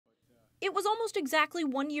It was almost exactly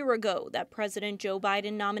 1 year ago that President Joe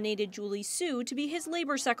Biden nominated Julie Su to be his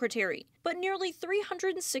labor secretary. But nearly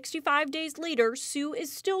 365 days later, Su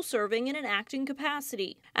is still serving in an acting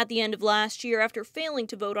capacity. At the end of last year, after failing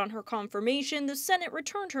to vote on her confirmation, the Senate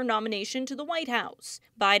returned her nomination to the White House.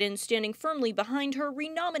 Biden, standing firmly behind her,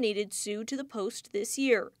 renominated Su to the post this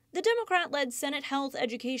year. The Democrat-led Senate Health,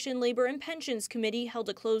 Education, Labor, and Pensions Committee held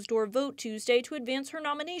a closed-door vote Tuesday to advance her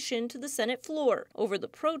nomination to the Senate floor over the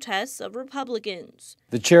protests of Republicans.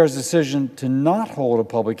 The chair's decision to not hold a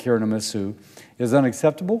public hearing on Ms. Su is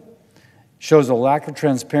unacceptable, shows a lack of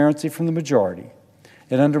transparency from the majority.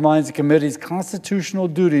 It undermines the committee's constitutional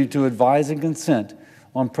duty to advise and consent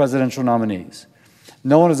on presidential nominees.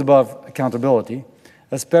 No one is above accountability,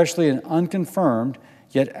 especially an unconfirmed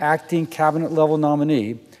yet acting cabinet-level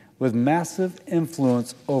nominee with massive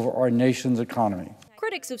influence over our nation's economy.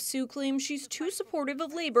 Critics of Su claim she's too supportive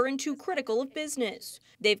of labor and too critical of business.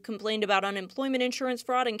 They've complained about unemployment insurance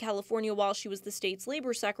fraud in California while she was the state's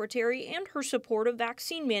labor secretary and her support of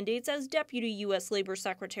vaccine mandates as deputy U.S. labor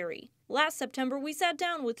secretary. Last September, we sat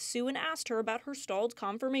down with Su and asked her about her stalled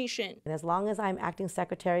confirmation. And as long as I'm acting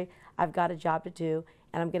secretary, I've got a job to do,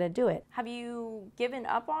 and I'm going to do it. Have you given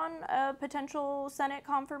up on a potential Senate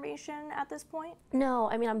confirmation at this point? No,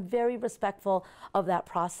 I mean, I'm very respectful of that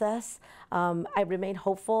process. I remain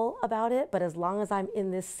hopeful about it, but as long as I'm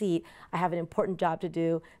in this seat, I have an important job to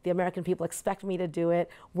do. The American people expect me to do it.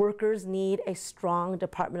 Workers need a strong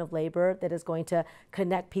Department of Labor that is going to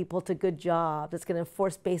connect people to good jobs, that's going to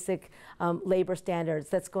enforce basic labor standards,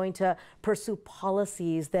 that's going to pursue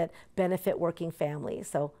policies that benefit working families.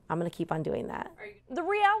 So I'm going to keep on doing that. The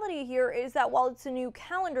reality here is that while it's a new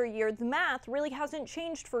calendar year, the math really hasn't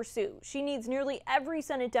changed for Su. She needs nearly every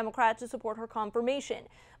Senate Democrat to support her confirmation.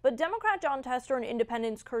 But Democrat Jon Tester and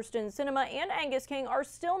Independents Kirsten Sinema and Angus King are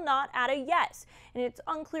still not at a yes, and it's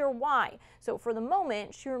unclear why. So for the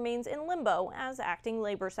moment, she remains in limbo as acting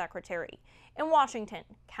labor secretary. In Washington,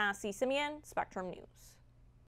 Cassidy, Spectrum News.